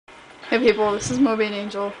Hey people, this is Moby and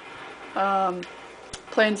Angel,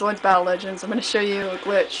 playing Zi-oids Battle Legends. I'm going to show you a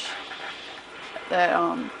glitch that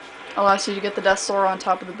allows you to get the DeathSaurer on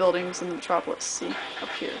top of the buildings in the Metropolis. See, up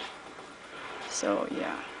here. So,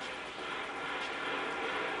 yeah.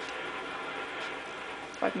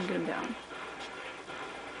 If I can get him down.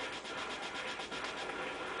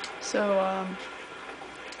 So,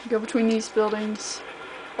 go between these buildings,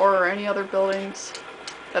 or any other buildings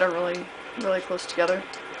that are really close together.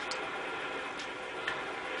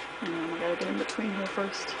 I gotta get in between here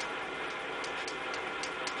first.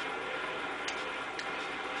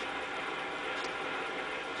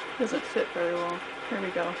 Doesn't fit very well. Here we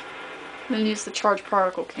go. And then use the charged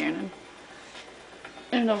particle cannon.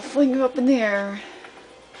 And it'll fling you up in the air.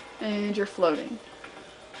 And you're floating.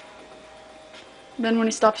 Then when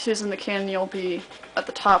he stops using the cannon, you'll be at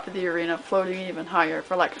the top of the arena, floating even higher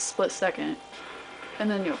for like a split second. And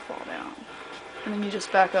then you'll fall down. And then you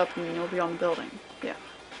just back up and you'll be on the building. Yeah.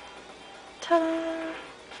 Ta-da!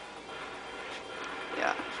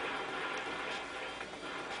 Yeah.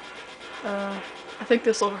 I think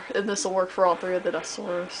this'll work for all three of the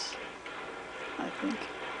DeathSaurers. I think.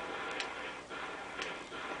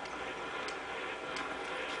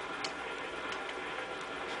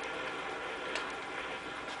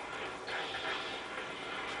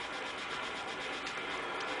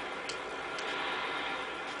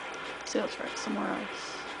 See, let's try it somewhere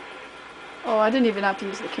else. Oh, I didn't even have to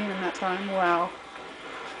use the cannon that time. Wow.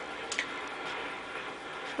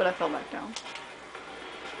 But I fell back down.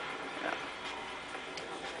 Yeah.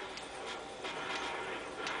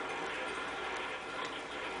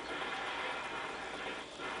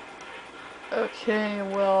 Okay,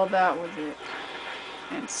 well, that was it.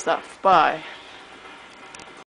 And stuff. Bye.